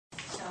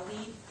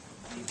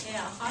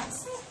prepare our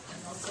hearts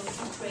and also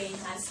to pray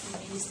as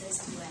He ministers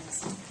to us.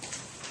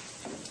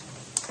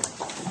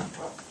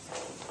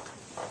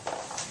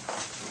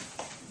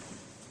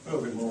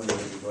 Well, good morning,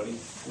 everybody,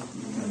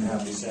 and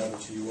happy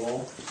Sabbath to you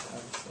all.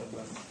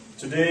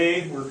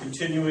 Today, we're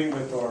continuing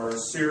with our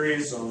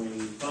series on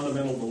the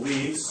fundamental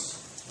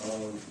beliefs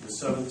of the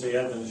Seventh-day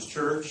Adventist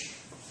Church.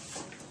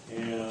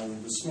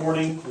 And this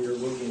morning, we are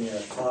looking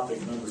at topic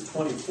number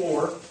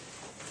 24 out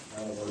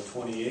of our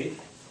 28.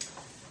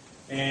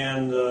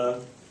 And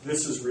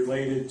this is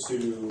related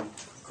to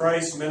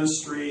Christ's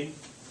ministry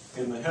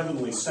in the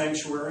heavenly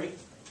sanctuary,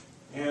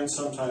 and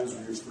sometimes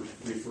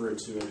we refer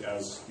to it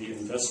as the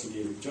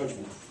investigative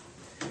judgment.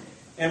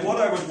 And what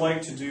I would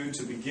like to do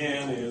to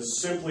begin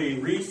is simply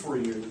read for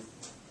you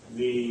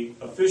the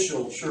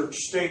official church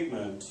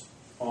statement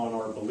on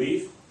our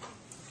belief,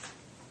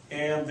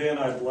 and then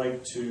I'd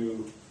like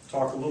to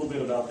talk a little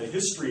bit about the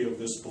history of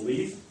this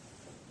belief,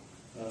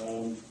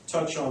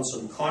 touch on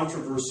some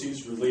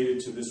controversies related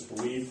to this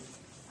belief,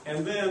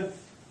 and then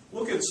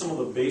look at some of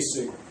the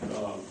basic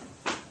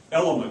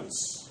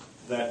elements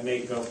that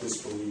make up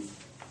this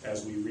belief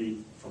as we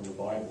read from the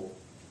Bible.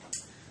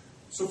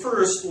 So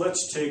first,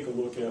 let's take a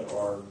look at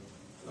our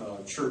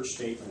church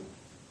statement.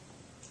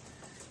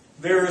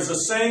 There is a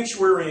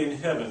sanctuary in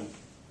heaven,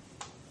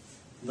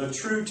 the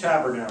true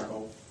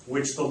tabernacle,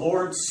 which the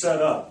Lord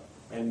set up,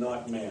 and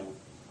not man.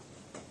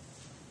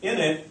 In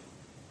it,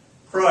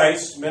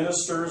 Christ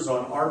ministers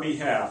on our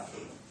behalf,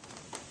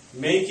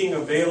 making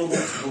available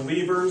to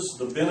believers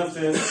the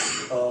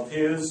benefits of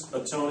His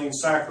atoning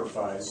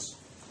sacrifice,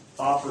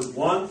 offered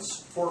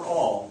once for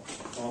all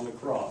on the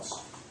cross.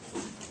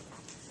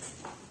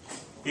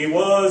 He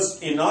was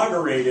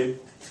inaugurated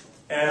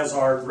as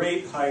our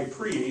great high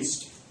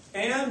priest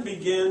and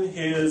began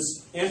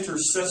His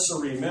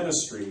intercessory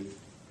ministry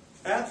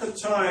at the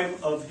time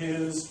of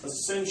His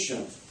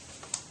ascension.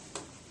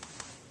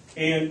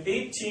 In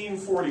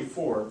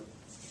 1844,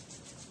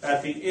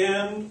 at the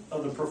end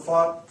of the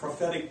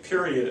prophetic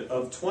period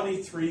of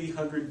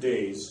 2,300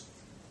 days,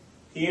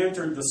 He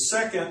entered the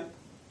second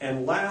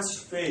and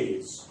last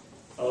phase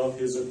of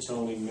His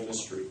atoning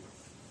ministry.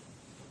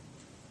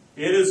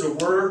 It is a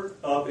work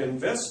of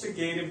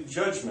investigative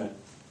judgment,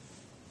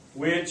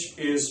 which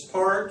is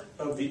part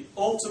of the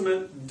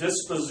ultimate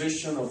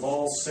disposition of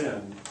all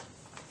sin,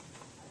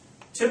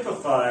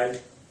 typified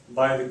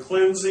by the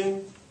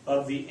cleansing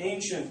of the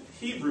ancient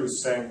Hebrew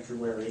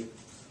sanctuary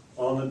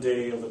on the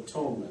Day of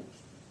Atonement.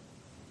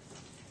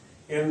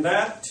 In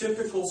that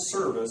typical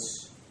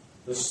service,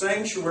 the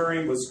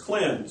sanctuary was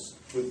cleansed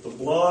with the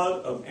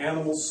blood of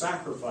animal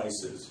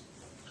sacrifices,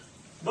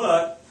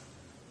 but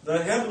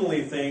the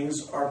heavenly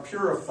things are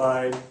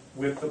purified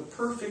with the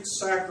perfect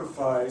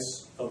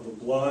sacrifice of the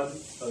blood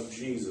of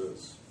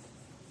Jesus.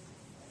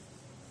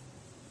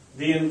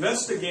 The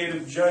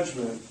investigative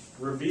judgment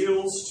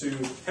reveals to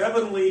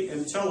heavenly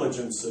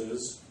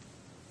intelligences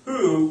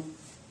who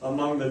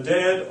among the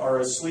dead are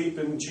asleep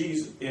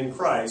in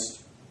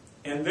Christ,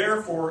 and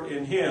therefore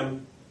in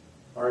Him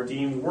are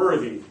deemed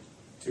worthy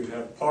to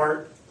have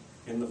part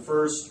in the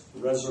first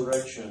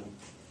resurrection.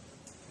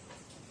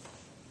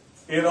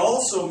 It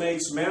also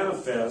makes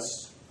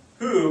manifest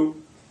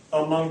who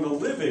among the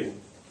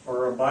living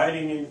are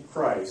abiding in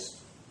Christ,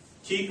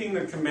 keeping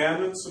the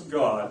commandments of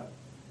God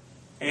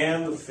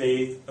and the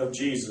faith of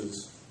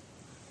Jesus,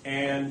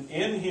 and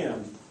in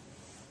Him,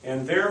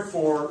 and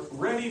therefore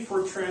ready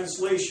for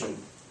translation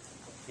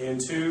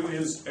into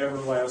His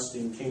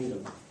everlasting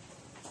kingdom.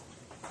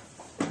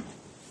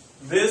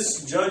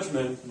 This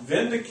judgment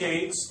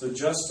vindicates the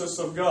justice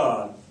of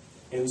God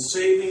in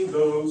saving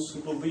those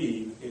who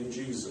believe in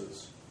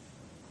Jesus.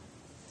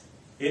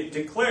 It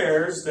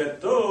declares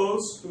that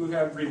those who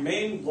have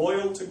remained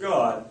loyal to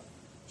God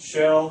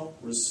shall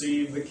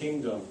receive the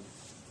kingdom.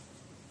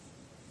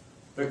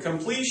 The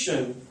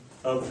completion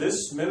of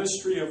this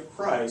ministry of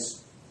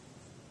Christ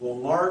will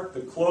mark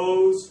the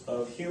close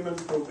of human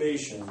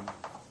probation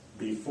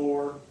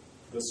before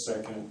the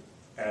second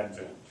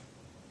advent.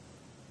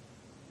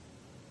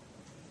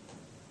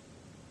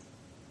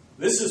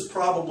 This is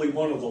probably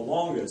one of the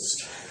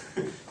longest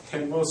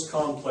and most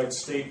complex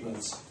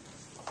statements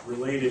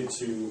related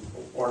to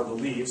our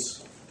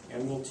beliefs,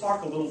 and we'll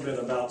talk a little bit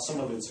about some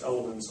of its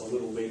elements a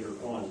little later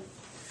on.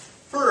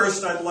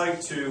 First, I'd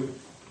like to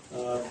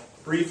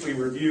briefly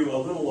review a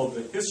little of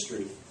the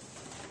history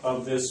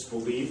of this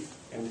belief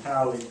and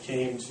how it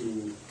came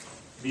to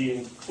be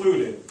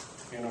included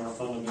in our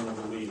fundamental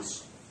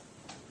beliefs.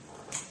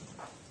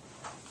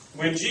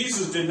 When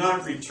Jesus did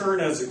not return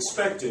as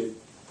expected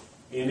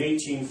in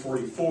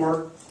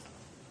 1844,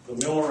 the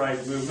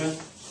Millerite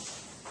movement,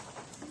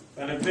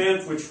 an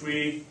event which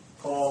we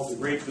call the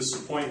Great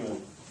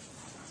Disappointment,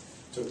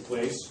 took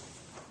place.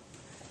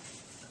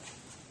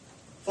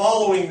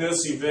 Following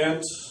this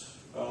event,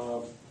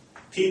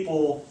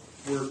 people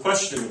were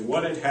questioning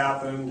what had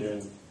happened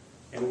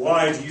and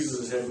why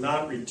Jesus had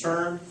not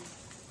returned,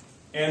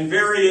 and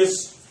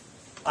various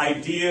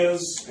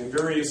ideas and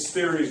various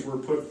theories were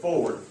put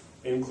forward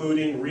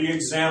including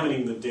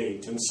re-examining the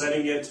date and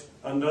setting it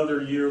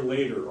another year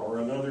later or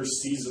another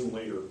season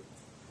later.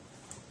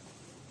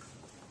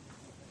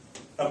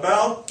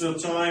 About the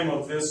time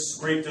of this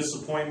great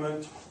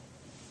disappointment,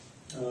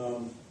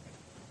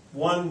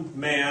 one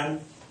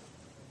man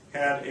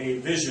had a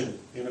vision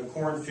in a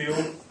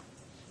cornfield,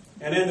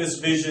 and in this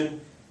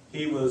vision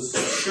he was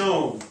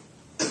shown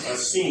a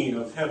scene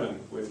of heaven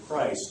with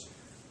Christ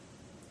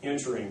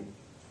entering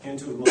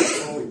into the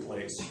most holy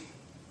place.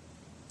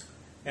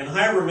 And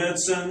Hiram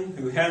Edson,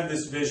 who had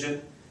this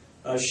vision,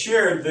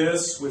 shared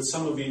this with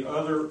some of the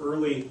other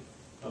early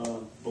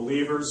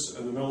believers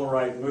in the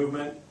Millerite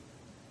movement,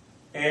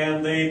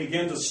 and they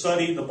began to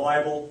study the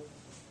Bible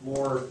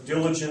more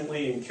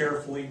diligently and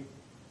carefully.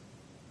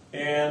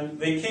 And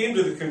they came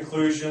to the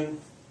conclusion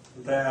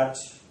that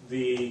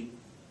the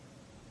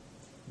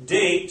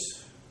date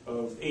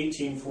of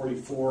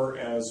 1844,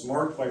 as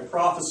marked by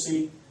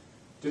prophecy,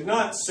 did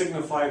not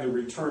signify the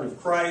return of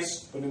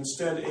Christ, but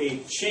instead a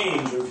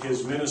change of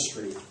his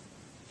ministry.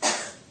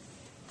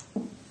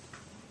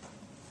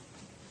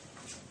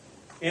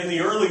 In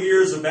the early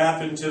years of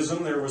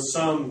Adventism, there was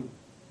some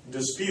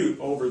dispute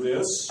over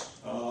this,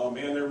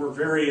 and there were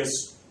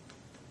various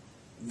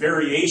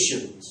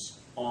variations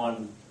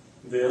on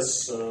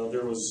this.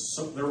 There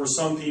were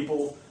some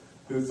people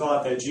who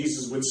thought that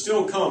Jesus would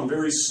still come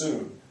very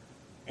soon,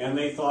 and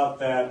they thought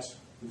that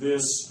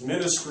this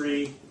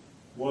ministry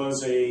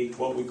was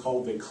what we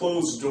called a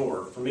closed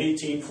door. From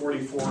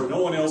 1844,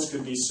 no one else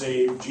could be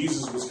saved.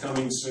 Jesus was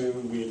coming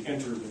soon. We had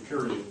entered the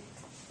period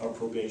of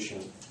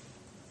probation.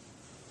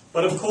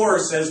 But of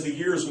course, as the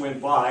years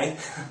went by,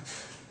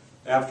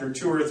 after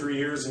 2 or 3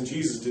 years and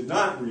Jesus did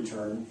not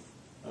return,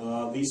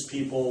 these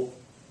people,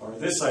 or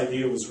this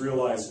idea was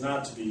realized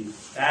not to be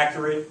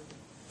accurate.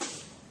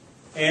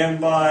 And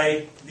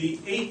by the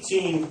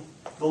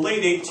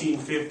late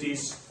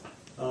 1850s,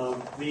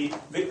 the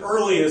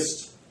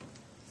earliest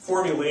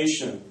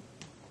formulation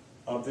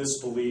of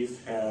this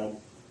belief had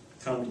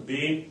come to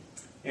be.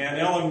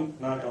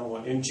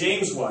 And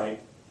James White,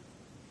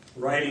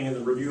 writing in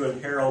the Review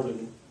and Herald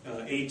in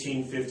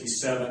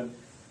 1857,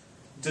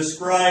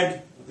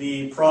 described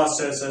the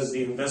process as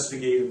the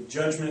investigative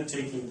judgment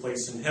taking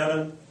place in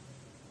heaven,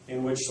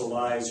 in which the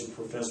lives of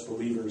professed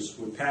believers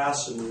would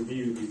pass and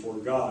review before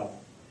God.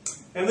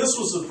 And this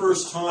was the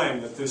first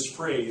time that this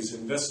phrase,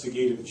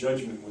 investigative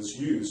judgment, was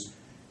used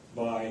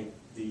by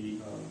the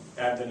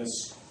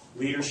Adventist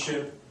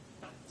leadership,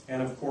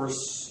 and of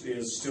course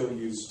is still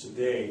used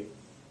today.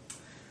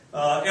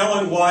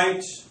 Ellen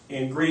White,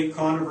 in Great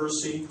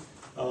Controversy,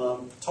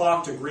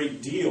 talked a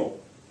great deal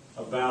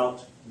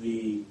about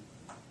the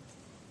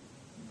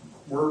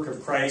work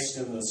of Christ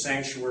in the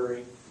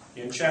sanctuary.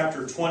 In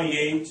chapter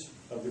 28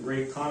 of the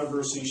Great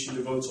Controversy, she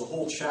devotes a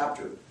whole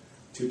chapter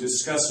to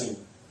discussing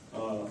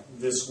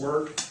this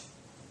work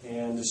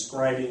and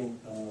describing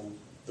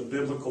the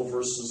biblical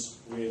verses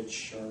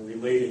which are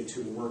related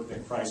to the work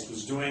that Christ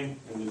was doing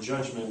and the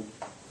judgment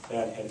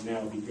that had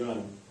now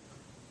begun.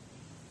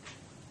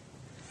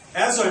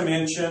 As I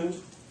mentioned,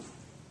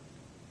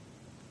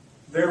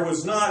 there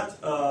was not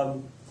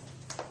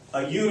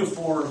a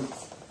uniform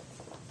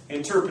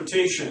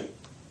interpretation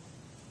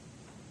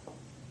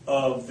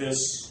of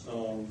this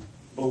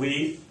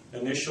belief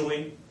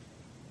initially,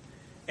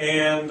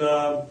 and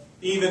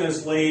even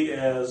as late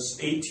as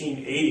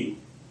 1880,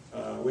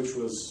 which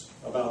was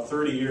about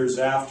 30 years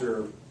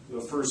after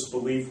the first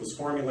belief was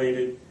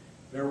formulated,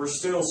 there were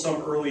still some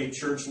early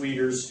church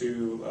leaders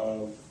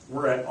who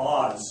were at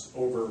odds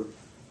over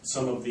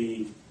some of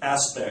the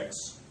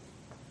aspects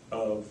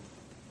of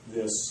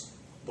this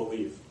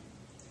belief.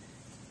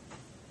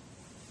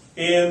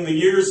 In the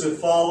years that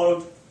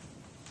followed,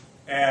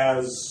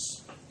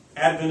 as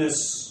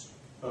Adventist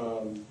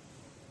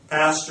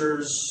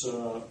pastors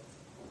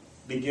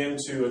began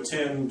to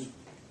attend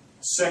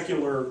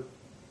secular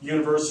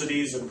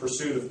universities in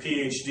pursuit of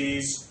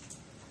PhDs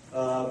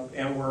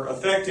and were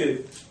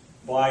affected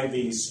by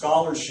the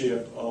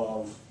scholarship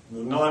of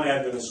the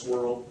non-Adventist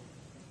world,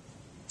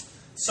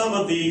 some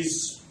of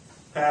these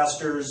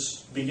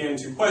pastors began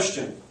to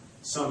question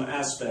some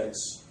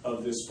aspects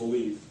of this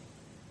belief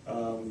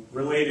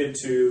related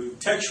to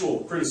textual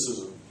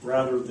criticism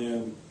rather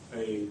than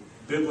a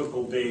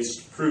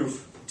biblical-based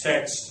proof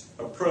text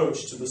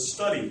approach to the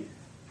study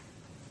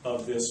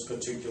of this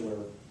particular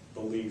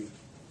belief.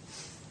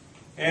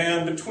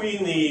 And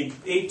between the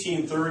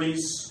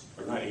 1930s,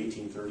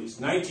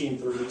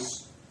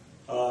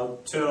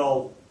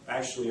 till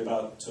actually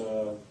about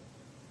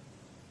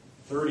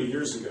 30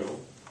 years ago,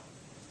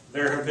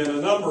 there have been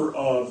a number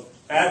of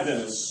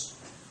Adventist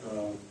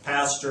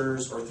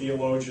pastors or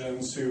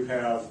theologians who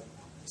have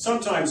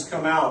sometimes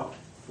come out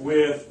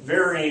with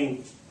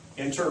varying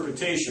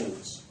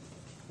interpretations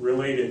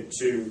related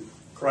to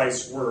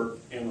Christ's work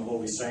in the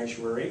Holy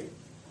Sanctuary.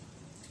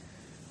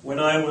 When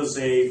I was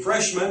a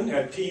freshman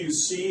at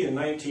PUC in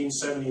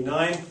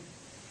 1979,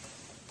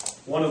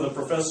 one of the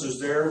professors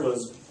there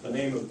was the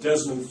name of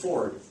Desmond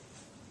Ford.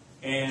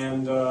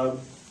 And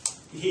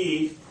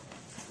he,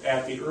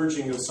 at the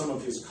urging of some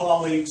of his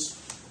colleagues,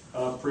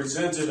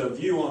 presented a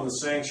view on the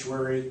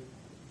sanctuary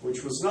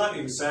which was not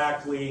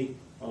exactly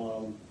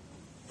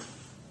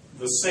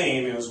the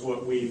same as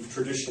what we've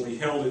traditionally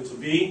held it to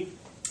be.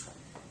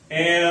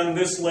 And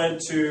this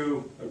led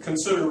to a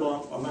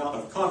considerable amount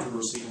of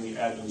controversy in the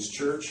Adventist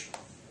Church.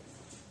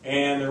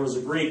 And there was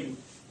a great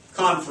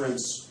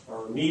conference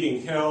or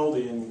meeting held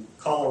in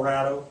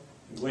Colorado,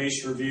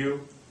 Glacier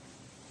View,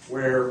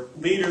 where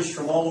leaders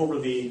from all over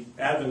the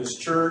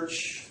Adventist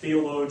Church,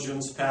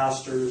 theologians,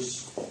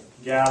 pastors,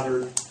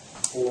 gathered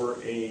for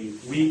a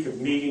week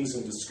of meetings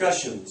and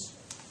discussions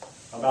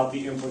about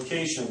the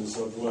implications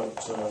of what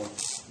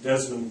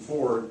Desmond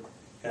Ford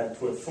had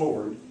put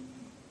forward.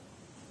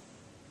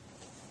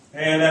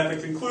 And at the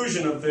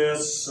conclusion of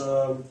this,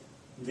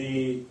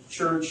 the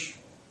church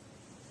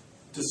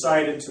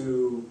decided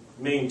to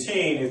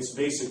maintain its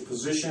basic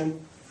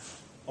position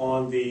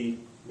on the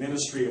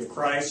ministry of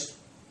Christ.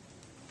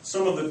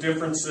 Some of the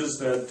differences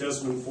that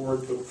Desmond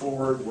Ford put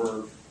forward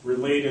were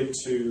related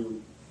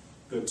to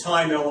the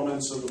time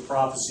elements of the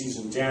prophecies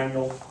in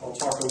Daniel. I'll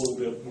talk a little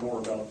bit more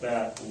about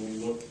that when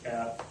we look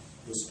at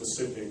the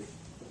specific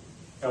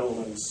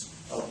elements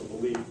of the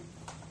belief.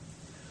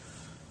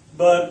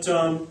 But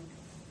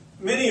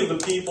many of the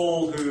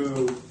people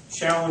who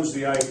challenged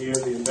the idea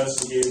of the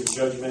investigative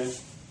judgment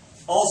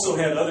also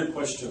had other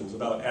questions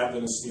about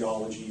Adventist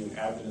theology and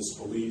Adventist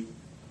belief.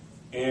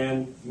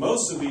 And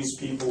most of these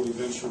people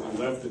eventually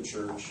left the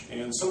church,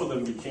 and some of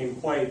them became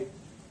quite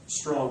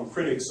strong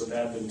critics of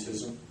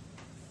Adventism.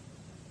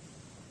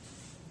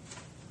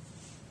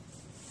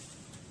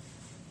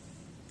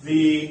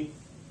 The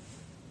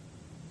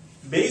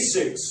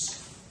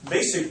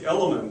basic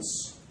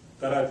elements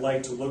that I'd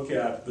like to look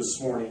at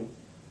this morning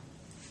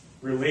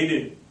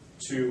related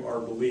to our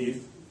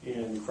belief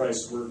in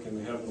Christ's work in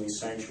the heavenly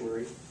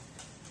sanctuary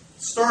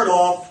start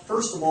off,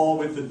 first of all,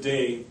 with the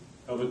Day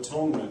of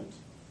Atonement.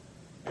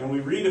 And we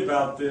read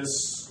about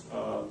this,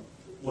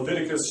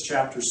 Leviticus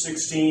chapter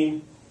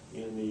 16,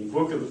 in the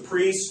book of the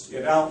priest.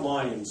 It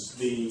outlines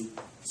the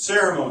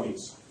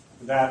ceremonies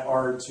that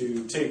are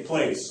to take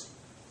place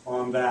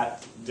on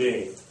that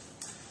day.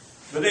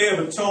 The Day of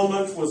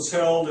Atonement was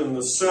held in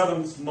the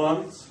 7th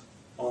month,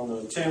 on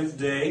the 10th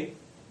day,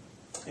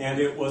 and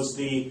it was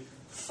the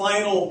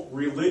final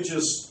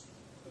religious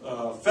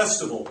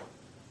festival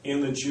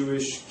in the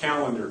Jewish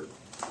calendar.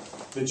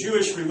 The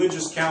Jewish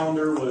religious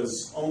calendar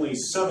was only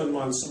 7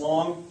 months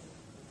long.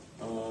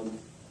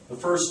 The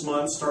first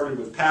month started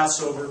with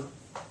Passover.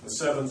 The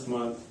 7th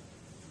month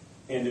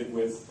ended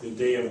with the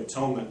Day of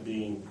Atonement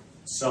being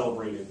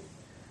celebrated.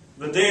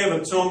 The Day of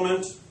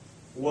Atonement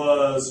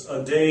was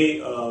a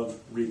day of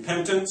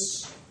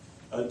repentance,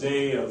 a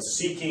day of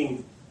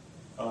seeking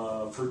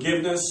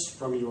forgiveness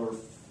from your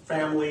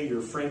family,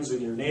 your friends,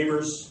 and your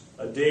neighbors,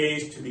 a day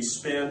to be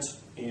spent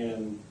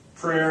in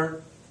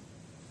prayer.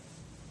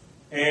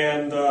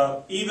 And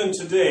even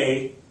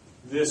today,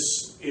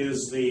 this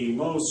is the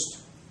most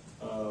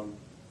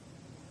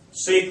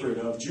sacred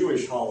of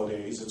Jewish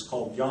holidays. It's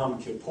called Yom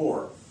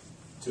Kippur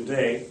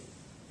today.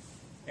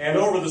 And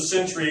over the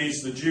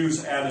centuries, the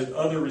Jews added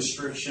other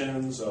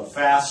restrictions of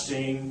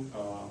fasting,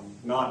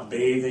 not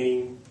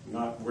bathing,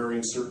 not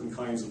wearing certain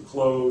kinds of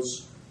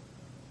clothes.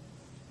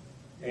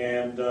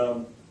 And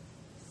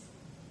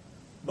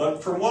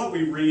but from what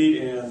we read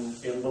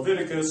in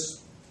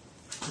Leviticus,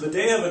 the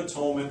Day of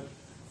Atonement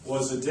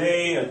was a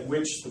day at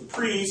which the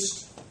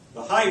priest,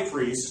 the high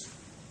priest,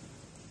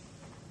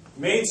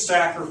 made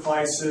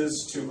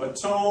sacrifices to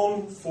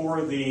atone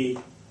for the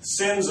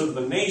sins of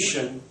the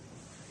nation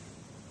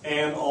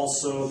and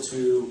also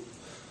to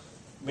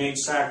make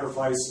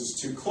sacrifices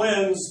to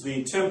cleanse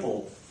the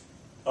temple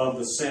of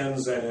the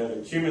sins that had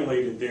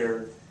accumulated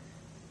there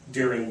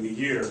during the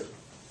year.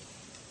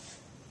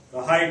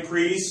 The high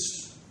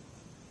priest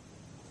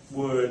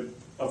would,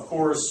 of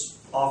course,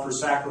 offer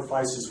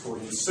sacrifices for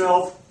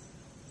himself.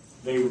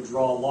 They would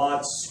draw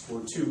lots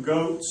for 2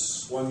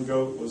 goats. One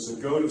goat was a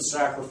goat of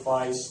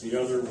sacrifice. The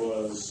other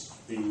was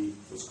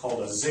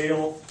called a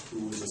Zael,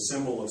 who was a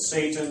symbol of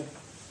Satan.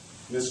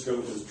 This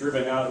goat was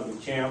driven out of the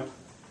camp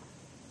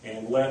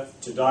and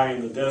left to die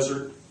in the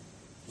desert.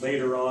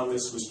 Later on,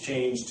 this was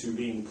changed to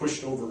being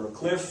pushed over a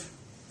cliff.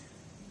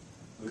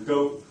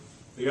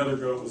 The other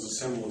goat was a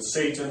symbol of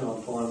Satan,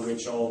 upon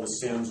which all the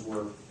sins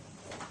were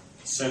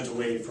sent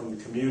away from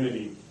the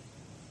community.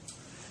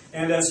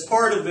 And as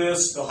part of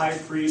this, the high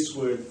priest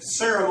would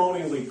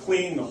ceremonially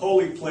clean the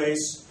holy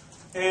place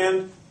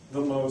and the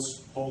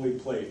most holy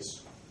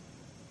place.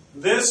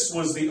 This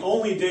was the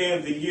only day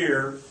of the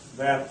year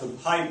that the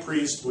high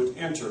priest would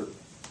enter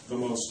the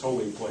most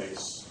holy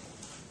place.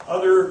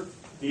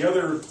 The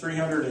other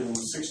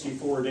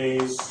 364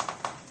 days,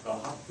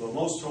 the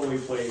most holy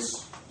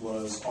place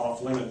was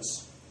off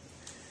limits.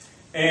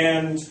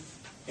 And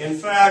in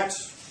fact,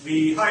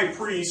 the high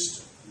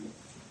priest,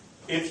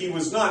 if he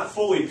was not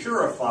fully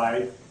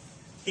purified,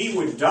 he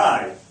would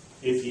die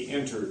if he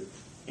entered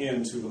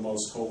into the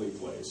most holy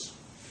place.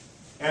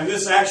 And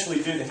this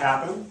actually did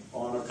happen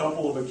on a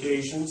couple of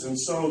occasions, and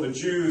so the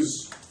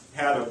Jews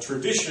had a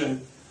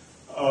tradition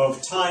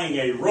of tying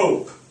a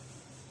rope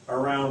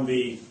around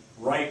the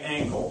right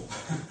ankle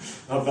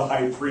of the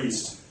high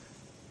priest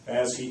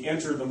as he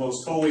entered the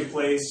most holy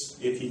place.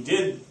 If he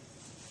did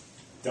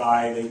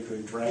die, they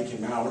could drag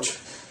him out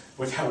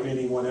without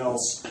anyone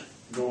else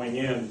going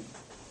in.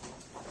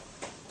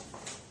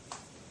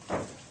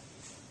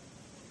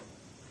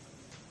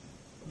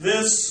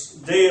 This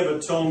Day of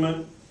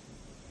Atonement,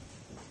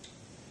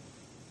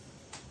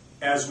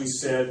 as we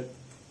said,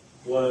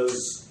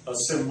 was a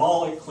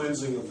symbolic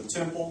cleansing of the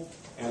temple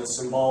and a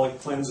symbolic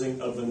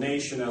cleansing of the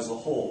nation as a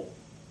whole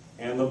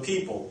and the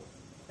people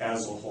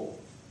as a whole.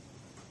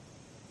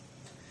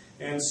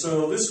 And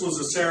so this was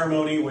a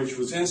ceremony which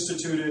was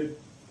instituted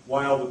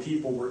while the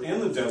people were in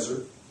the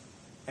desert,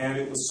 and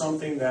it was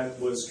something that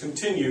was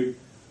continued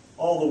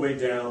all the way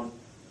down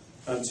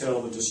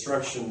until the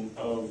destruction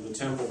of the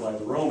temple by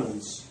the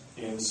Romans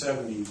in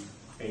 70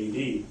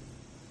 AD.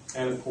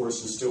 And of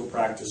course is still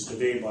practiced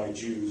today by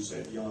Jews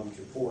at Yom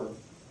Kippur.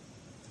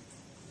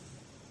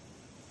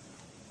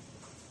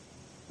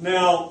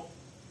 Now,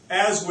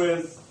 as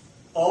with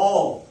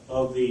all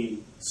of the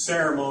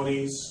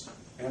ceremonies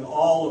and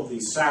all of the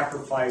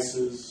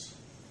sacrifices,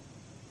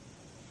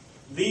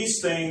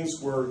 these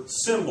things were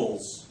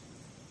symbols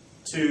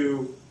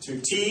to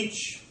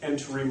teach and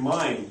to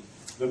remind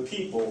the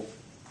people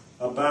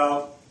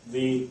about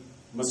the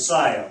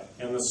Messiah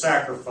and the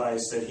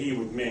sacrifice that he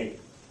would make.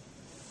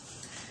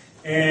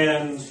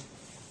 And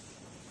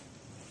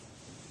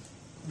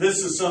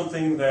this is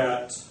something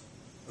that,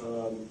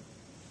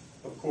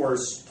 of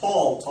course,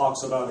 Paul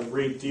talks about a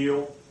great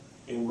deal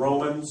in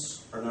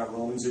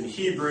in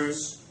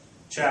Hebrews,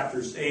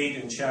 chapters 8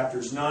 and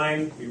chapters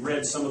 9. We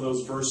read some of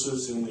those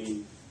verses in the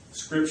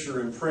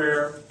scripture and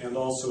prayer, and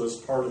also as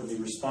part of the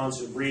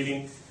responsive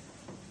reading.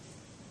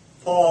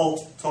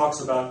 Paul talks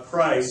about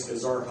Christ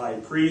as our high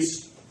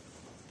priest,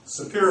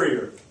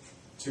 superior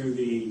to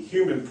the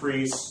human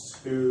priests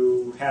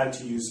who had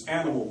to use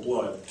animal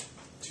blood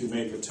to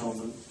make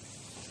atonement.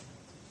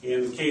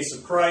 In the case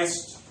of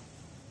Christ,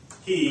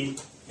 he,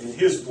 in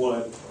his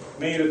blood,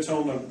 made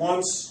atonement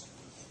once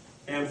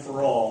and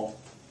for all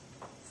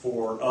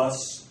for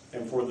us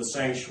and for the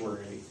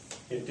sanctuary.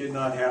 It did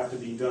not have to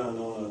be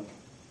done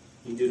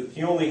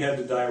he only had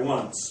to die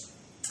once.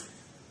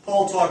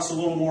 Paul talks a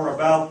little more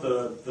about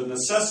the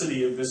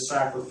necessity of this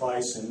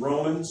sacrifice in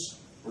Romans,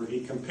 where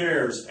he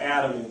compares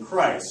Adam and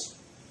Christ.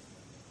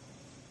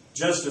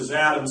 Just as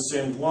Adam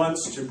sinned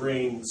once to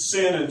bring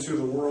sin into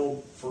the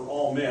world for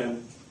all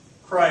men,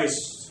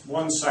 Christ's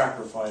one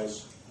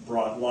sacrifice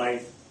brought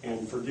life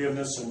and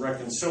forgiveness and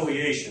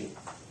reconciliation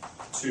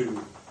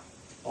to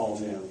all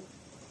men.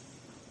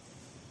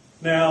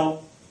 Now,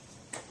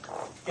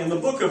 in the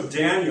book of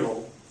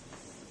Daniel,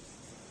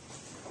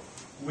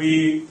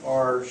 we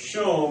are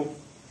shown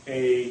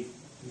a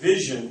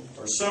vision,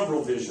 or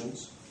several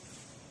visions.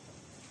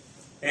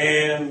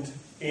 And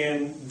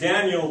in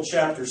Daniel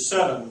chapter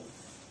 7,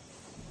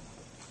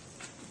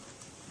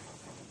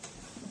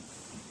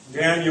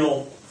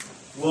 Daniel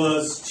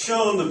was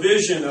shown the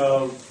vision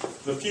of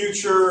the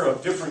future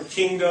of different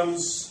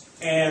kingdoms,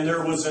 and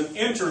there was an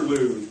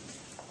interlude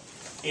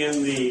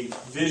in the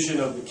vision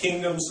of the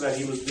kingdoms that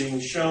he was being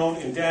shown.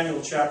 In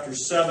Daniel chapter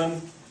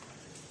 7,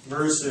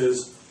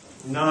 verses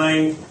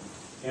 9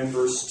 and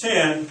verse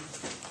 10,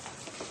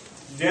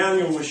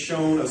 Daniel was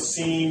shown a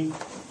scene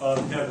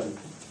of heaven.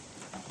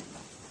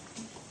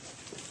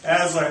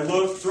 As I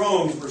looked,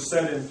 thrones were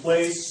set in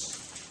place,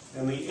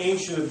 and the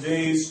Ancient of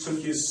Days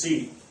took his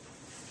seat.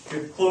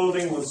 His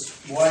clothing was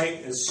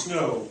white as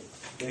snow.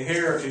 The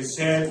hair of his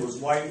head was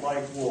white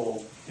like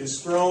wool.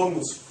 His throne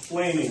was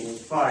flaming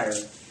with fire,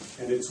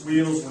 and its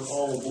wheels were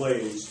all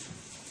ablaze.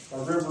 A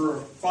river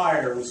of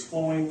fire was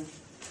flowing,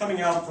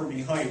 coming out from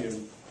behind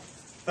him.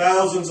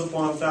 Thousands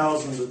upon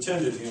thousands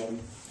attended him.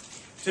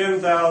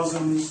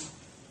 10,000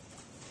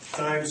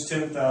 times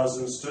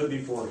 10,000 stood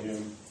before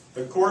him.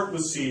 The court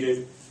was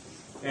seated,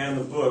 and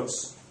the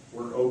books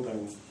were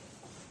opened.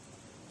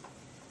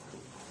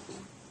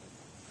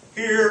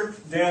 Here,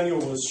 Daniel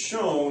was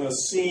shown a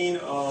scene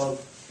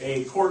of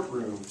a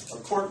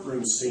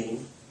courtroom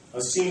scene,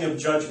 a scene of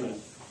judgment.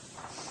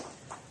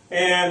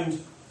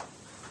 And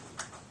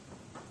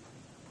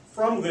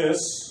from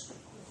this,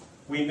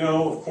 we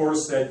know, of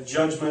course, that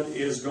judgment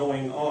is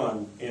going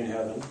on in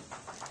heaven.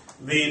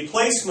 The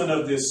placement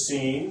of this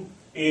scene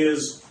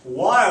is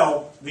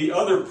while the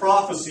other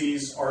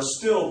prophecies are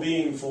still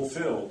being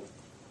fulfilled.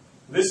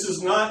 This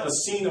is not a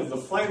scene of the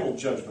final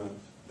judgment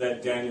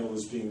that Daniel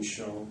is being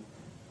shown.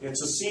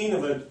 It's a scene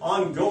of an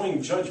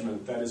ongoing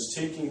judgment that is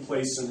taking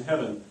place in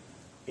heaven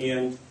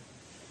in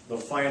the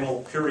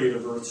final period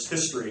of Earth's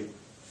history.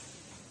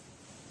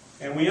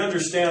 And we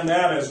understand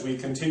that as we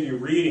continue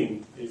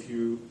reading. If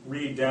you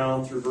read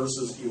down through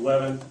verses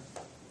 11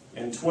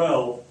 and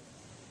 12,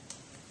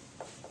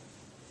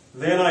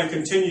 then I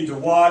continued to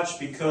watch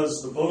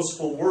because the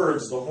boastful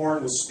words the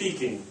horn was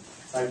speaking.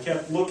 I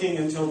kept looking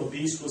until the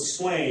beast was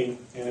slain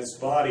and its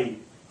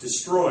body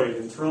destroyed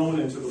and thrown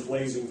into the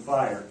blazing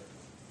fire.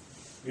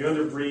 The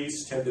other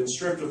beasts had been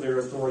stripped of their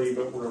authority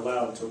but were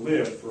allowed to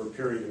live for a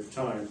period of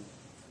time.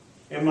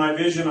 In my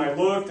vision I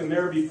looked, and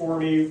there before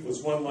me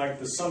was one like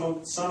the Son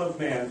of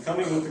Man,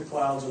 coming with the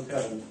clouds of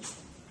heaven.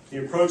 He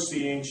approached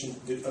the Ancient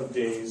of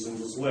Days and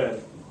was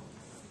led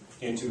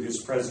into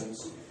his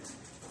presence.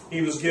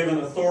 He was given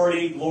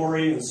authority,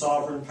 glory, and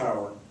sovereign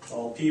power.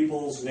 All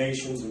peoples,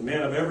 nations, and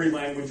men of every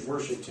language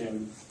worshipped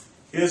him.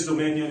 His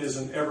dominion is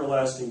an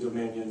everlasting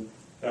dominion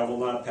that will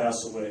not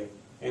pass away,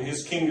 and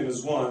his kingdom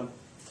is one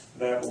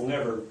that will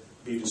never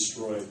be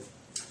destroyed.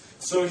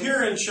 So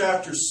here in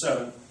chapter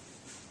 7,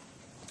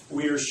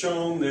 we are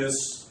shown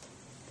this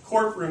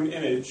courtroom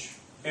image,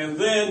 and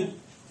then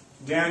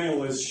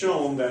Daniel is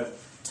shown that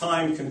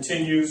time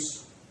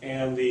continues,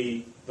 and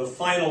the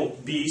final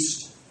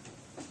beast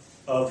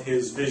of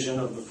his vision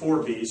of the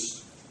four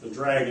beasts, the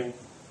dragon,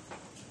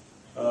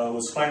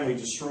 was finally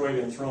destroyed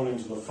and thrown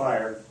into the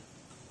fire,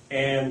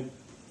 and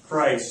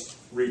Christ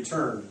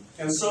returned.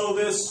 And so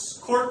this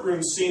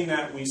courtroom scene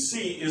that we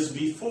see is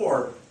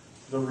before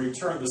the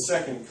return, the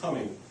second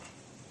coming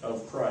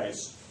of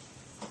Christ.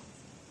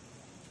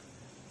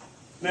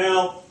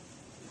 Now,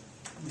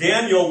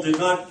 Daniel did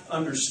not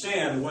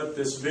understand what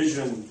this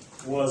vision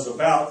was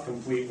about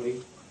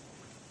completely.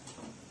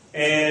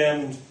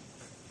 And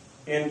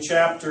in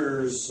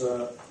chapters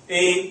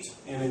 8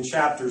 and in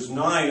chapters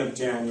 9 of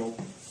Daniel,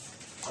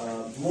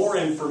 more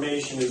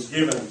information is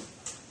given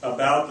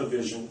about the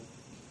vision.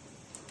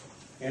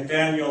 In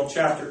Daniel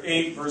chapter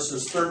 8,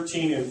 verses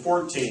 13 and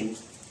 14,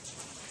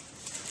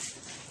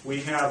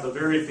 we have the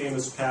very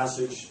famous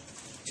passage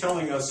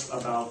telling us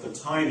about the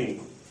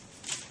timing.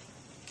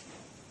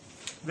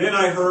 Then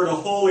I heard a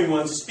holy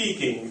one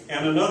speaking,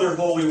 and another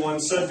holy one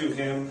said to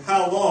him,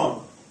 "How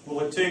long will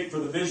it take for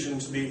the vision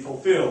to be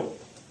fulfilled?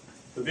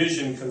 The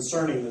vision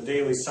concerning the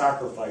daily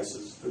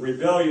sacrifices, the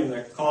rebellion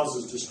that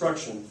causes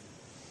destruction,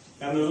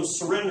 and the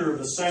surrender of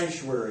the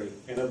sanctuary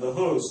and of the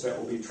host that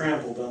will be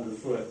trampled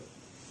underfoot."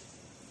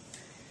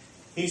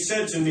 He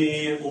said to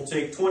me, "It will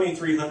take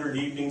 2,300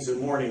 evenings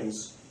and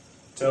mornings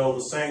till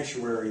the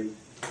sanctuary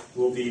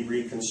will be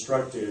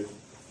reconstructed."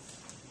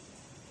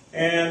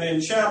 And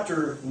in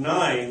chapter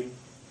 9,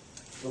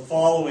 the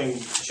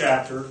following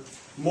chapter,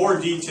 more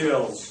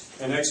details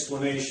and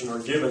explanation are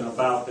given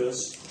about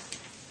this.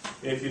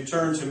 If you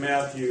turn to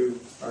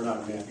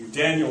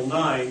Daniel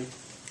 9,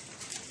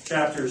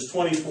 chapters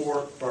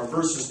 24, or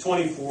verses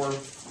 24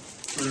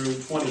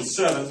 through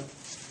 27,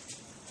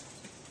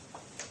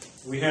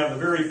 we have the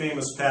very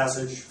famous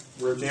passage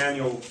where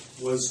Daniel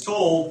was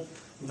told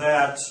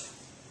that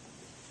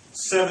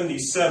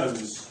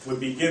 77s would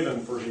be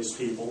given for his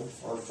people,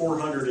 or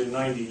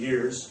 490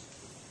 years,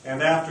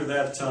 and after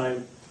that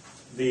time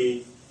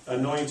the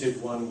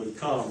anointed one would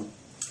come.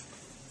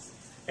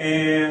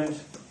 And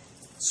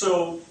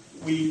so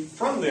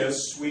from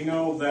this we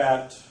know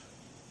that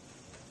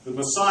the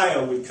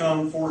Messiah would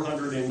come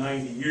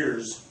 490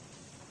 years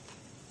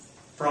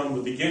from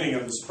the beginning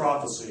of this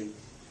prophecy.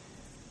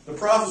 The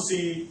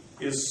prophecy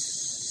is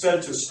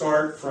said to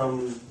start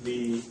from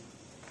the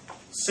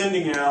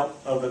sending out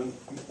of an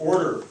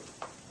order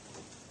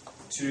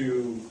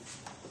to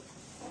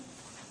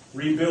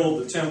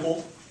rebuild the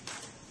temple.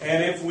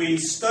 And if we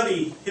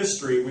study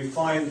history, we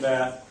find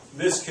that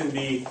this can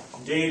be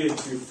dated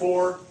to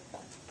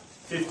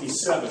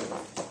 457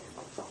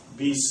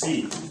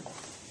 BC,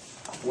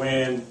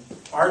 when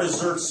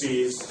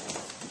Artaxerxes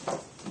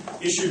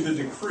issued the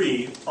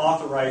decree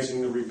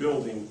authorizing the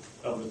rebuilding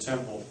of the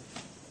temple.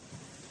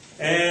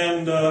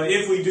 And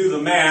if we do the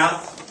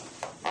math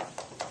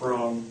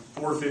from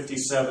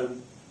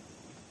 457,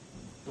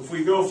 if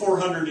we go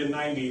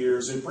 490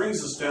 years, it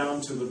brings us down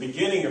to the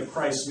beginning of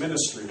Christ's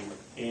ministry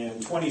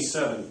in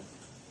 27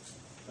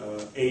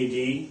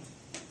 AD.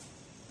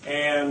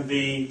 And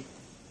the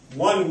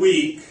 1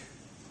 week,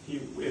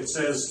 it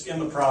says in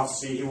the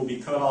prophecy, he will be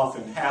cut off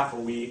in half a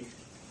week,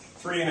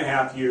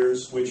 3.5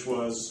 years, which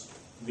was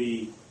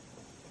the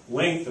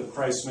length of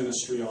Christ's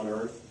ministry on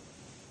earth.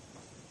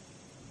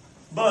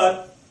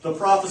 But the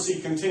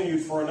prophecy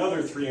continued for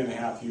another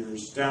 3.5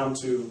 years, down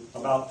to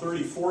about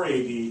 34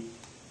 AD,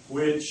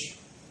 which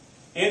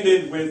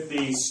ended with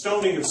the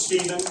stoning of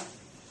Stephen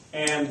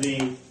and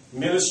the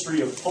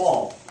ministry of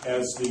Paul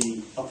as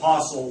the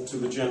apostle to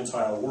the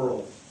Gentile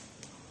world.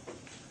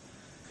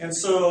 And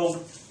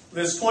so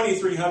this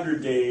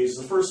 2,300 days,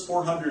 the first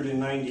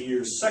 490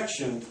 years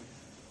section,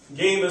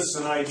 gave us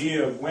an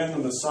idea of when the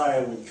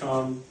Messiah would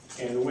come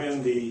and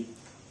when the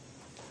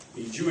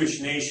Jewish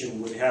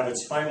nation would have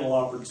its final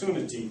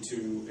opportunity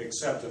to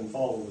accept and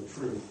follow the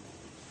truth.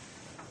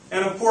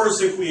 And of course,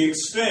 if we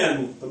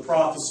extend the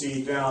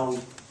prophecy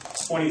down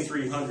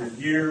 2,300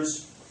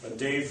 years, a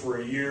day for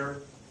a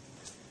year,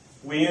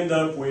 we end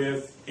up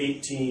with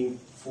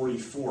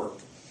 1844.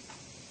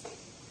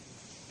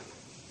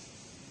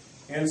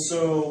 And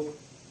so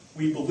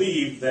we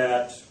believe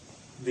that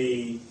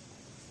the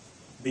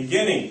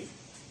beginning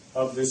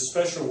of this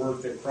special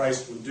work that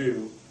Christ would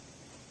do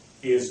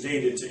is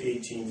dated to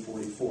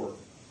 1844.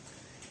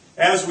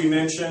 As we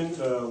mentioned,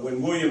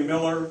 when William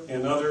Miller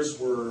and others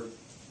were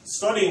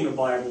studying the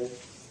Bible,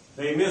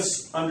 they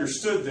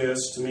misunderstood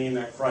this to mean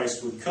that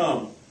Christ would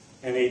come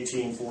in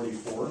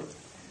 1844.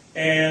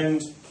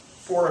 And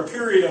for a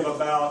period of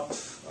about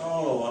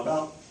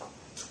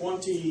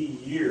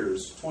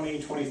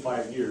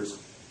 25 years,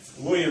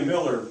 William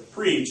Miller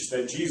preached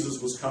that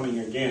Jesus was coming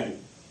again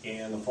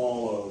in the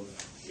fall of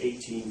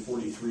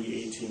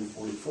 1843,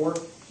 1844.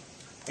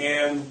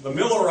 And the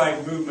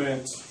Millerite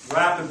movement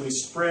rapidly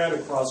spread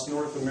across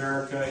North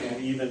America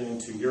and even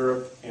into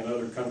Europe and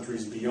other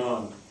countries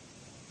beyond.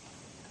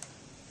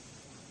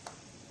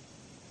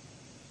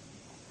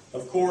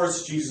 Of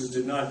course, Jesus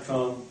did not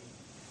come,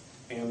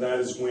 and that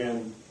is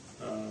when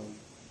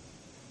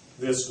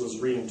this was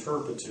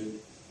reinterpreted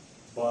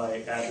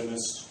by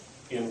Adventists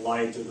in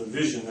light of the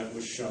vision that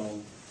was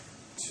shown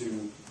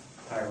to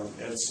Hiram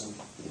Edson.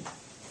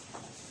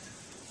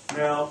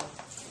 Now,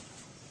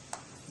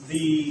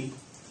 the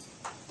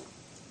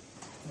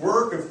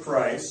work of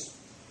Christ,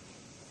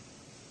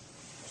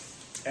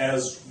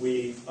 as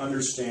we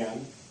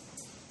understand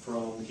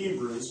from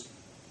Hebrews,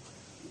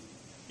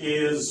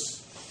 is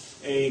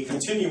a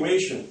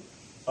continuation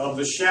of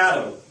the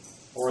shadow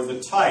or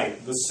the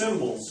type, the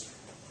symbols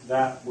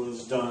that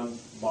was done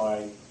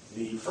by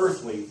the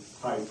earthly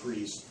high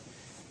priest.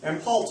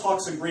 And Paul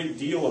talks a great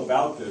deal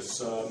about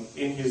this.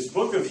 In his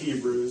book of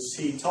Hebrews,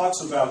 he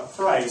talks about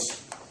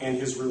Christ and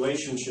his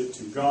relationship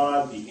to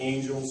God, the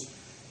angels,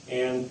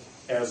 and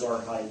as our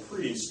high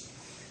priest,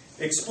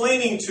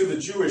 explaining to the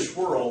Jewish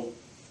world,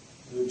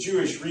 the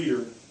Jewish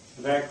reader,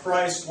 that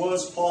Christ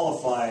was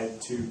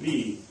qualified to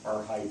be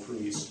our high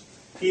priest.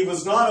 He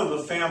was not of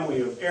the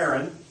family of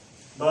Aaron,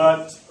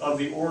 but of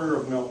the order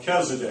of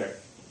Melchizedek.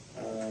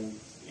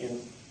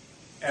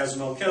 As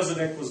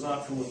Melchizedek was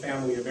not from the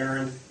family of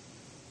Aaron,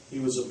 he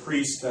was a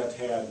priest that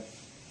had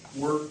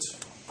worked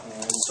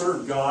and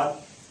served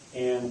God,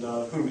 and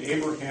whom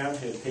Abraham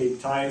had paid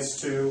tithes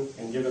to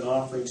and given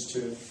offerings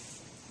to.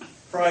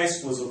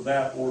 Christ was of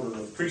that order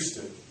of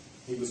priesthood.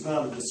 He was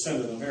not a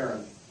descendant of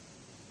Aaron.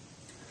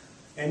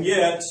 And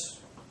yet,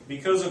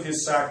 because of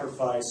his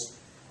sacrifice,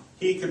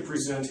 he could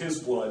present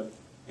his blood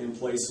in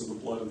place of the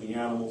blood of the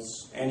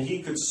animals, and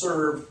he could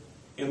serve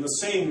in the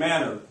same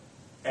manner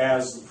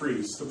as the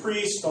priest. The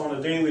priest, on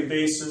a daily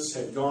basis,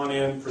 had gone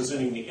in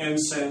presenting the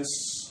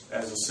incense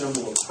as a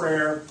symbol of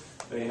prayer.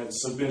 They had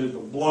submitted the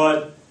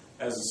blood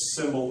as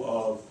a symbol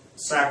of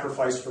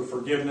sacrifice for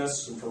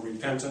forgiveness and for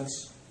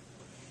repentance.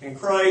 And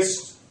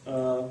Christ,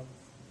 who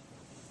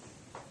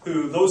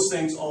those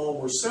things all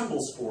were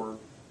symbols for,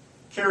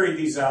 carried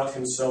these out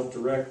himself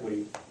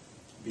directly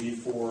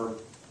before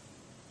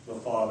the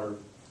Father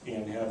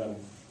in heaven.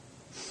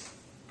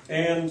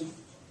 And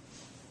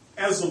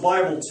as the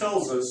Bible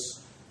tells us,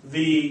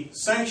 the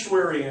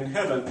sanctuary in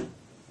heaven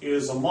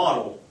is a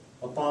model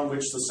upon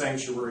which the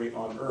sanctuary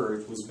on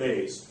earth was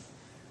based.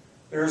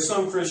 There are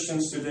some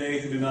Christians today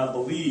who do not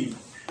believe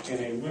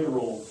in a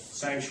literal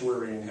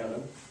sanctuary in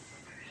heaven.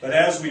 But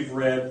as we've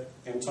read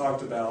and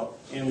talked about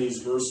in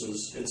these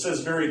verses, it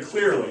says very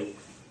clearly,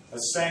 a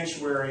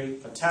sanctuary,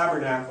 a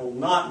tabernacle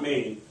not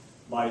made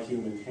by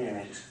human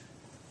hands.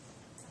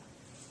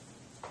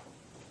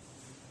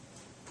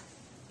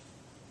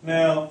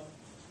 Now,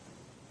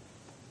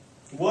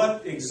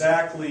 what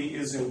exactly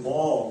is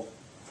involved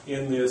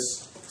in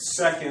this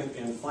second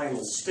and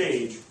final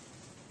stage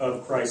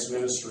of Christ's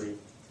ministry?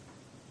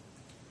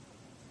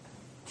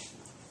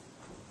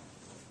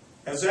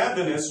 As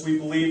Adventists, we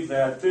believe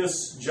that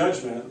this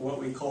judgment, what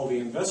we call the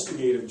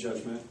investigative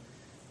judgment,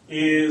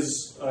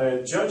 is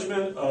a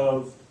judgment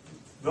of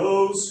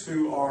those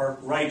who are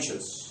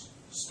righteous,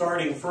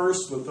 starting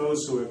first with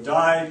those who have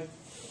died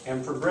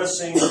and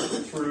progressing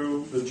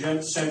through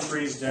the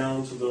centuries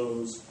down to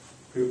those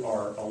who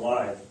are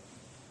alive.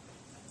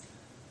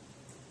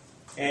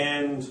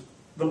 And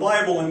the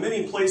Bible in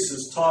many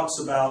places talks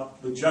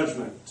about the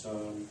judgment.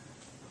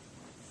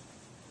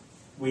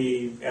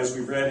 As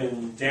we read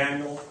in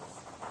Daniel,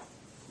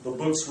 the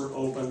books were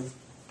open.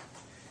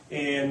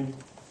 In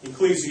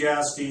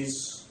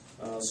Ecclesiastes,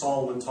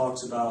 Solomon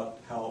talks about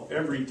how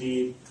every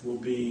deed will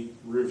be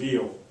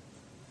revealed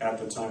at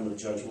the time of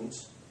judgment.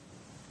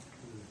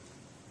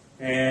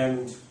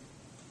 And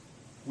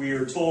we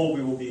are told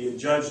we will be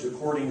judged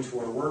according to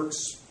our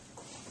works.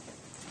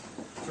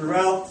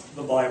 Throughout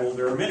the Bible,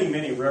 there are many,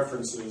 many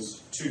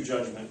references to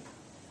judgment.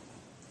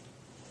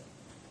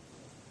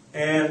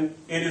 And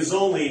it is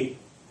only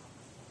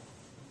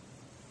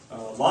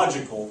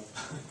logical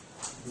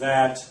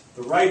that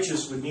the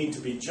righteous would need to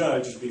be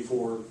judged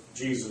before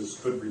Jesus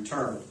could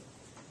return.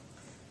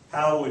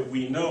 How would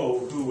we know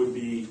who would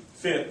be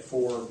fit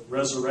for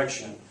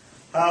resurrection?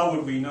 How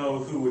would we know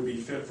who would be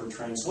fit for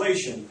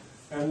translation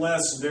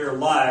unless their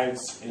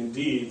lives and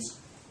deeds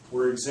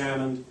were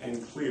examined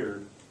and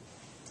cleared?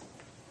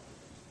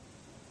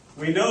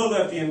 We know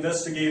that the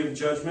investigative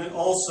judgment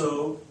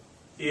also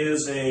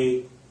is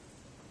a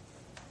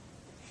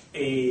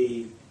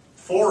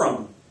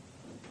forum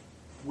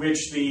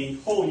which the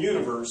whole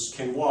universe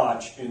can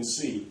watch and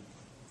see.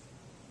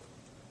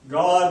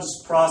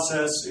 God's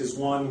process is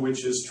one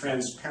which is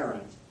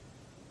transparent.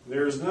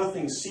 There is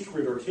nothing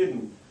secret or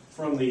hidden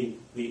from the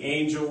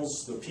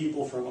angels, the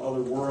people from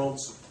other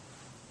worlds.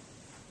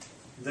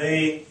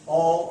 they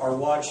all are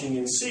watching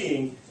and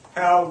seeing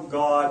how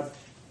God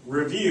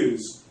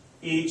reviews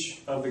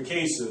each of the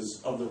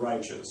cases of the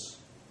righteous.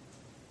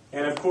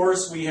 And of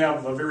course, we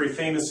have a very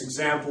famous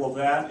example of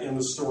that in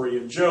the story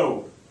of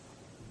Job.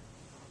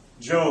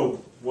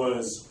 Job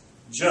was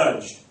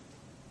judged.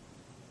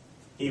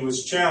 He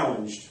was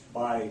challenged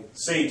by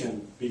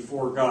Satan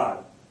before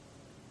God.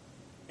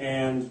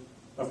 And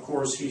of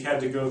course, he had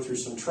to go through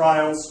some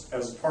trials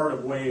as a part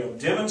of way of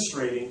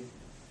demonstrating.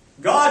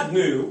 God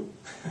knew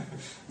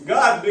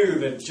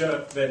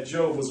that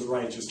Job was a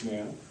righteous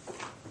man,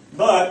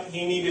 but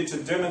he needed to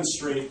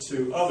demonstrate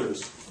to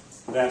others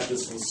that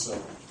this was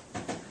so.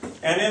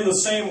 And in the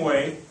same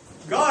way,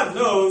 God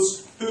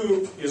knows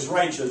who is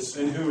righteous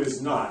and who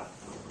is not.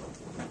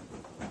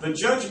 The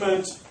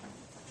judgment,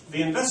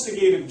 the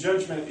investigative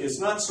judgment, is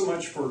not so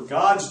much for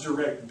God's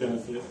direct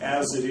benefit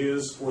as it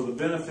is for the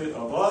benefit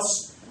of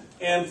us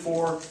and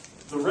for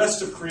the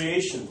rest of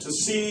creation, to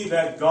see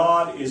that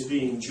God is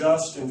being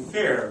just and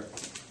fair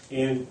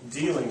in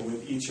dealing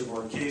with each of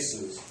our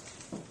cases.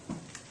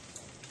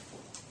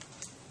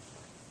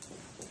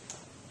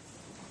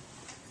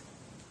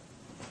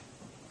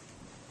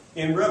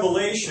 In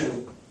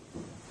Revelation,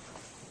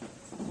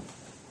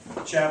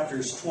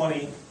 chapters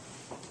 20,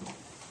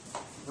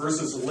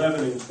 verses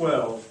 11 and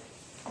 12,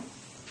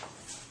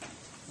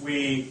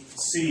 we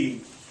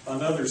see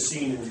another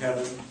scene in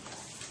heaven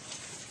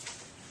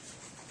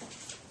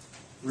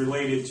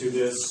related to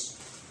this.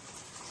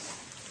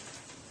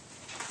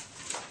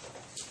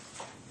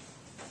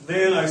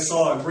 Then I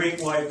saw a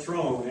great white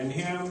throne, and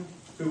him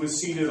who was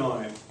seated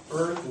on it.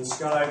 Earth and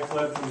sky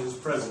fled from his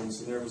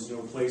presence, and there was no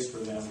place for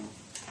them.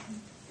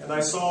 And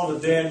I saw the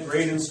dead,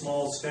 great and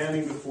small,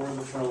 standing before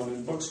the throne,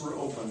 and books were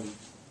opened.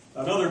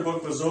 Another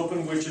book was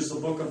opened, which is the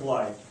book of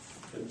life.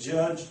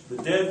 The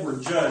dead were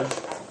judged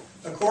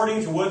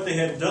according to what they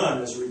had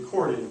done, as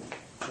recorded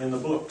in the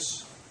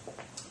books.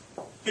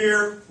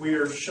 Here we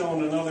are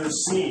shown another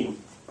scene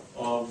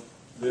of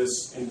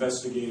this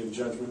investigative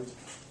judgment,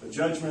 the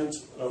judgment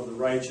of the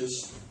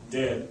righteous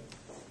dead.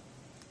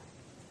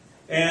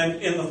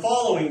 And in the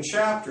following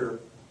chapter,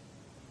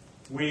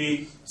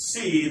 we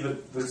see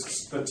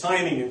the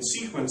timing and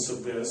sequence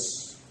of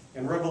this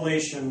in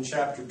Revelation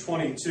chapter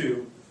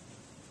 22,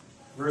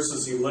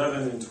 verses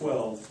 11 and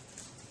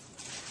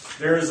 12.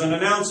 There is an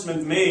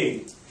announcement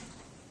made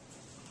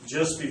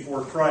just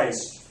before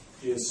Christ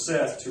is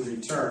set to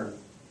return.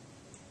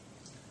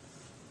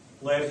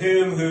 Let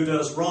him who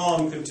does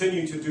wrong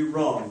continue to do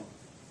wrong.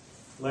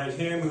 Let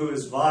him who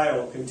is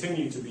vile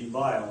continue to be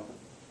vile.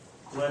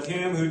 Let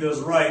him who does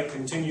right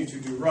continue to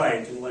do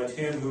right, and let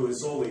him who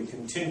is holy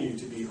continue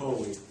to be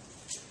holy.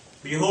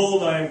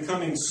 Behold, I am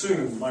coming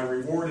soon. My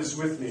reward is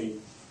with me,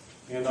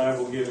 and I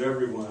will give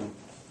everyone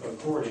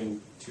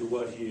according to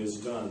what he has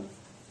done.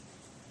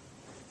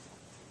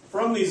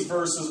 From these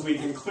verses, we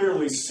can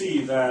clearly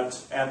see that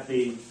at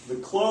the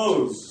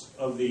close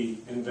of the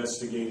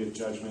investigative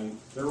judgment,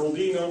 there will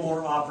be no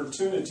more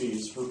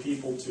opportunities for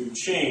people to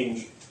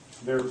change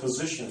their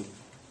position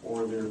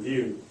or their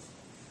view.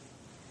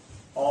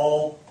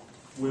 All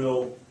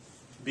will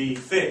be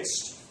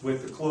fixed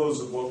with the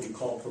close of what we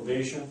call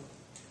probation.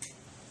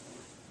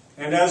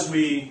 And as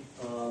we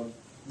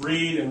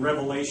read in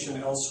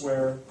Revelation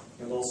elsewhere,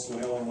 and also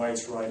in Ellen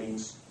White's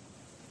writings,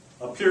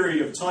 a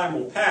period of time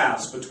will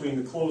pass between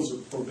the close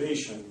of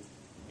probation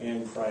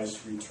and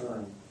Christ's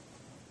return.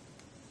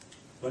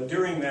 But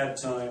during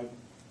that time,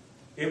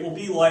 it will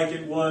be like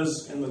it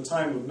was in the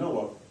time of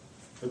Noah.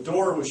 The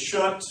door was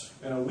shut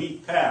and a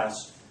week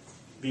passed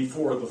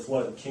before the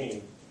flood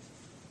came.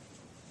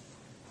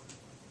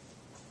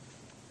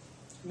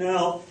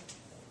 Now,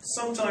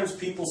 sometimes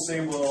people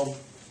say, well,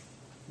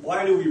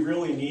 why do we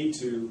really need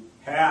to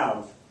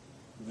have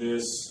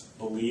this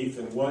belief,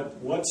 and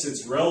what's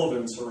its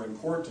relevance or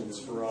importance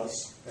for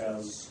us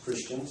as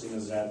Christians and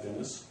as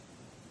Adventists?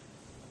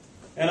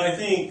 And I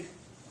think,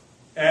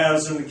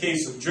 as in the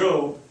case of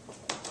Job,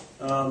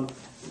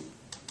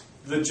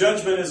 the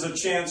judgment is a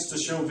chance to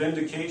show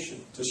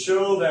vindication, to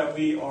show that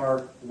we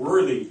are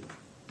worthy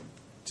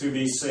to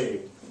be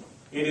saved.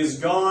 It is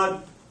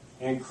God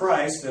and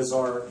Christ as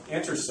our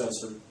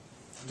intercessor,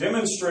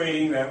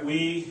 demonstrating that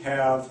we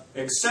have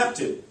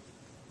accepted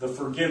the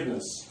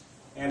forgiveness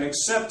and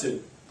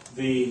accepted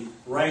the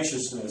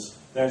righteousness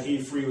that he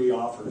freely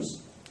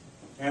offers,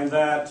 and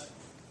that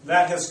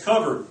has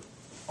covered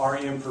our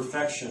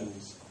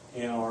imperfections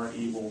and our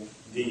evil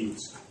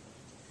deeds.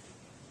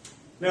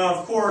 Now,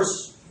 of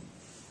course,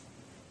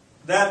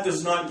 that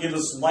does not give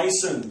us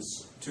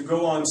license to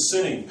go on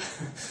sinning.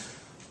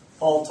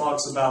 Paul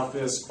talks about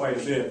this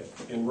quite a bit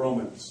in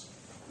Romans,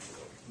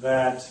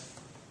 that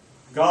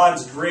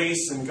God's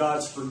grace and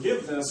God's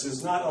forgiveness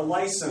is not a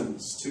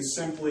license to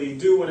simply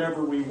do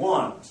whatever we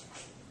want.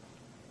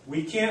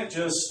 We can't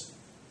just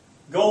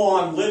go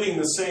on living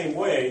the same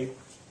way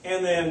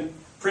and then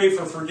pray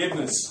for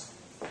forgiveness.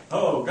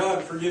 Oh,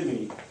 God, forgive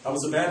me. I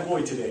was a bad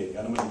boy today, and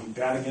I'm going to be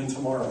bad again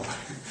tomorrow.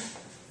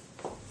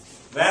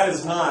 That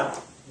is not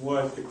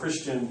what the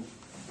Christian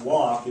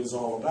walk is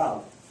all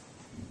about.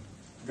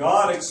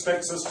 God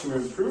expects us to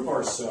improve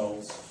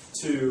ourselves,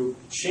 to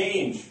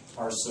change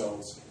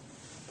ourselves.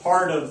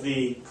 Part of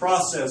the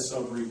process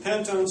of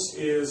repentance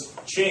is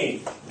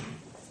change.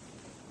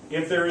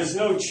 If there is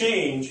no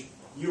change,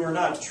 you are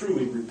not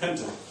truly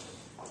repentant.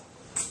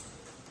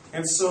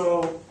 And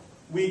so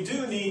we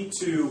do need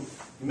to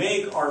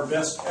make our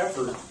best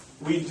effort.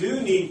 We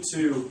do need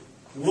to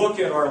look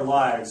at our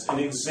lives and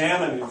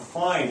examine and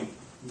find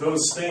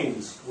those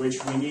things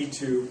which we need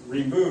to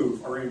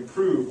remove or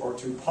improve or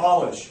to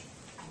polish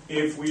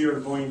if we are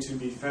going to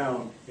be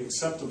found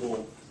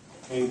acceptable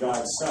in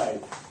God's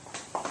sight.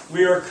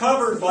 We are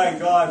covered by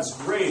God's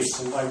grace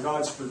and by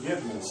God's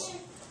forgiveness,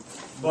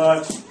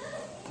 but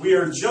we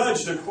are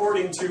judged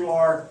according to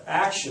our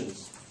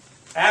actions.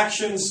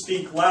 Actions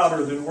speak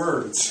louder than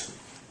words.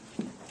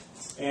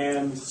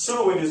 And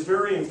so it is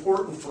very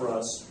important for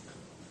us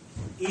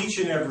each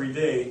and every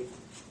day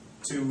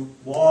to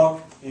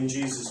walk in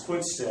Jesus'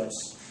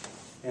 footsteps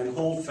and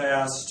hold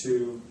fast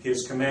to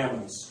His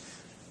commandments.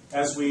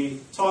 As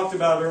we talked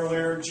about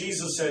earlier,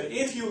 Jesus said,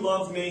 "If you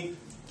love me,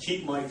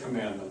 keep my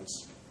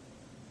commandments."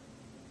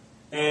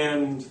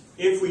 And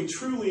if we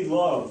truly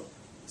love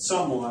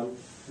someone,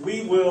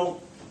 we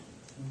will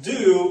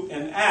do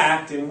and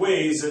act in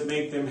ways that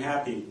make them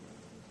happy.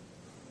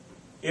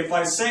 If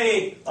I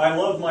say I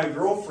love my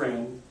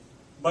girlfriend,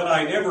 but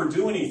I never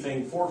do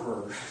anything for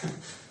her,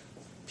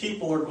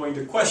 people are going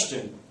to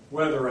question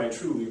whether I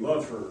truly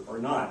love her or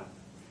not.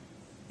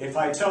 If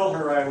I tell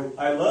her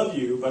I love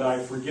you, but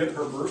I forget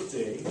her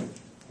birthday,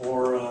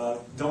 or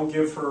don't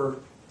give her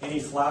any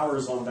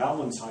flowers on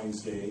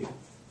Valentine's Day,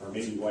 or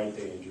maybe White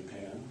Day in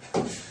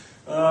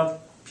Japan,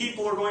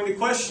 people are going to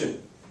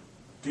question,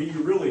 do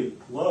you really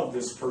love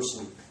this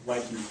person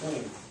like you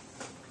claim?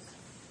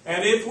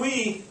 And if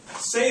we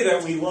say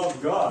that we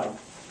love God,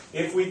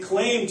 if we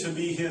claim to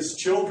be His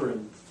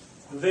children,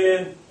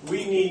 then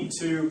we need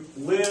to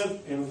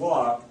live and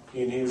walk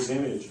in His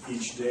image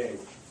each day.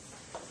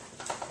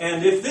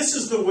 And if this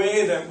is the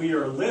way that we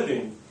are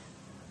living,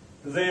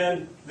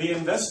 then the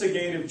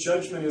investigative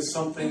judgment is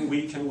something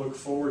we can look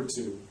forward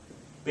to.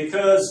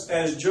 Because,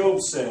 as Job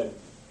said,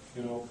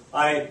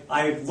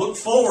 I look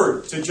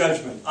forward to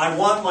judgment. I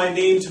want my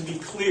name to be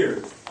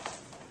cleared.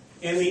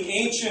 In the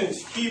ancient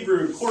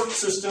Hebrew court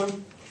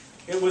system,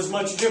 it was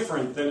much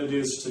different than it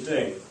is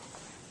today.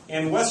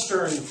 In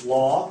Western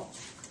law,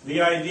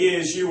 the idea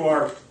is you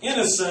are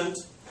innocent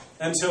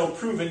until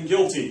proven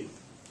guilty.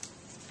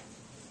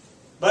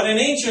 But in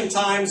ancient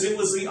times, it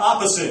was the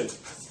opposite.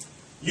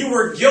 You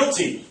were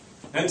guilty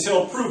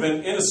until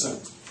proven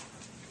innocent.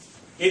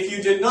 If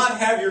you did not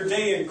have your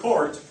day in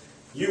court,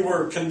 you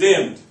were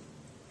condemned,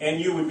 and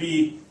you would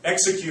be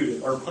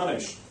executed or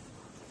punished.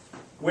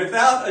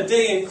 Without a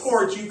day in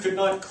court, you could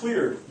not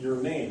clear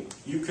your name.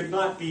 You could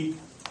not be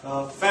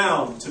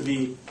found to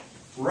be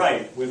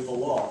right with the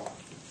law.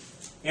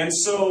 And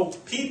so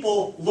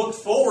people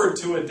looked forward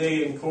to a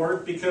day in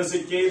court because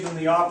it gave them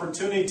the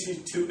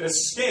opportunity to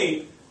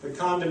escape the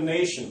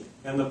condemnation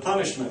and the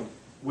punishment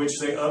which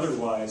they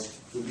otherwise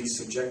would be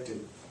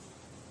subjected.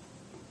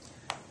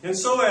 And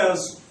so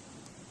as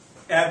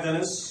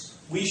Adventists,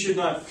 we should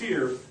not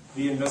fear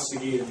the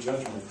investigative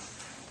judgment.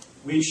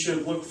 We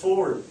should look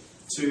forward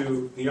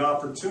to the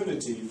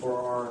opportunity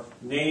for our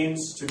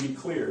names to be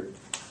cleared.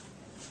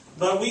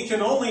 But we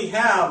can only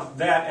have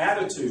that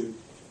attitude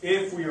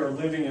if we are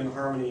living in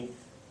harmony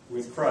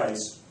with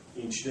Christ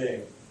each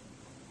day.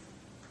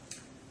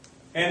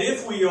 And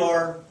if we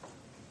are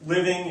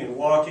living and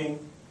walking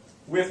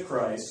with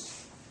Christ,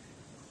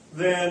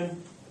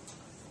 then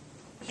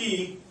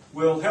He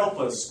will help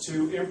us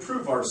to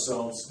improve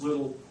ourselves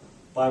little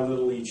by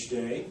little each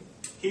day.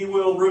 He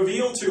will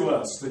reveal to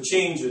us the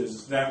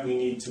changes that we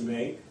need to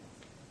make,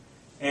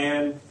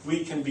 and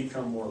we can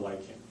become more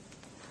like Him.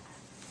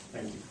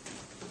 Thank you.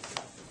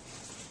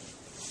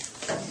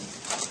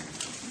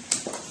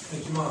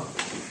 Thank you, Mark.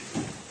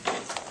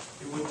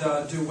 It would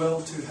do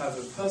well to have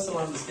a personal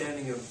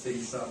understanding of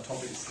these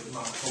topics that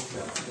Mark talked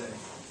about today.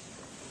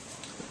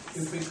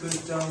 If we could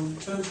turn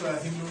to our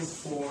hymnals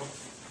for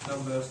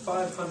number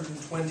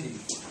 520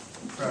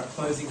 for our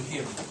closing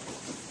hymn.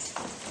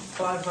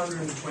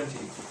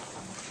 520.